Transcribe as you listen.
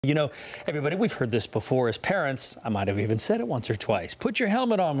You know, everybody, we've heard this before as parents. I might have even said it once or twice. Put your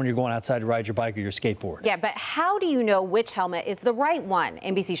helmet on when you're going outside to ride your bike or your skateboard. Yeah, but how do you know which helmet is the right one?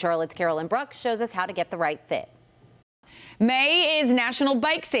 NBC Charlotte's Carolyn Brooks shows us how to get the right fit. May is National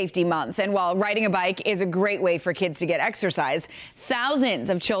Bike Safety Month, and while riding a bike is a great way for kids to get exercise, thousands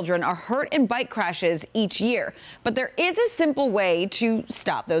of children are hurt in bike crashes each year. But there is a simple way to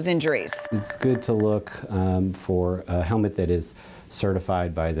stop those injuries. It's good to look for a helmet that is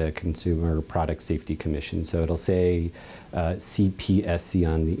certified by the Consumer Product Safety Commission. So it'll say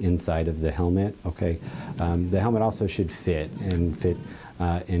CPSC on the inside of the helmet. Okay, the helmet also should fit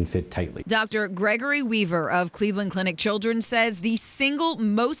tightly. Dr. Gregory Weaver of Cleveland Clinic Children says the single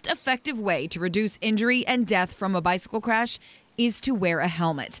most effective way to reduce injury and death from a bicycle crash is to wear a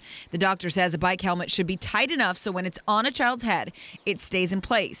helmet. The doctor says a bike helmet should be tight enough so when it's on a child's head, it stays in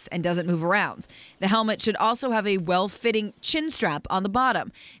place and doesn't move around. The helmet should also have a well-fitting chin strap on the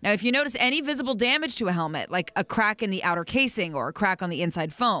bottom. Now, if you notice any visible damage to a helmet, like a crack in the outer casing or a crack on the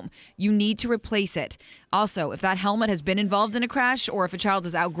inside foam, you need to replace it. Also, if that helmet has been involved in a crash or if a child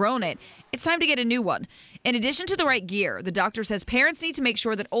has outgrown it, it's time to get a new one. In addition to the right gear, the doctor says parents need to make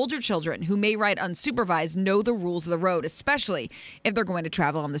sure that older children who may ride unsupervised know the rules of the road, especially if they're going to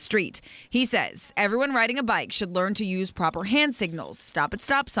travel on the street. He says everyone riding a bike should learn to use proper hand signals, stop at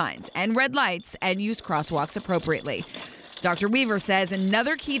stop signs and red lights, and use crosswalks appropriately. Dr. Weaver says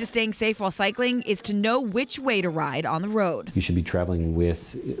another key to staying safe while cycling is to know which way to ride on the road. You should be traveling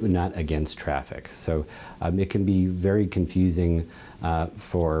with, not against traffic. So it can be very confusing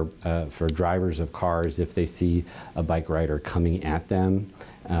for drivers of cars if they see a bike rider coming at them.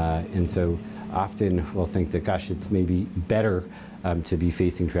 And so often we'll think that, gosh, it's maybe better to be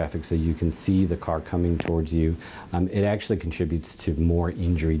facing traffic so you can see the car coming towards you. It actually contributes to more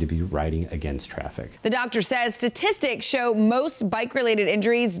injury to be riding against traffic. The doctor says statistics show most bike-related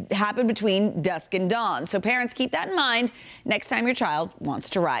injuries happen between dusk and dawn. So parents keep that in mind next time your child wants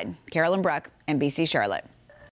to ride. Carolyn Brooks, NBC Charlotte.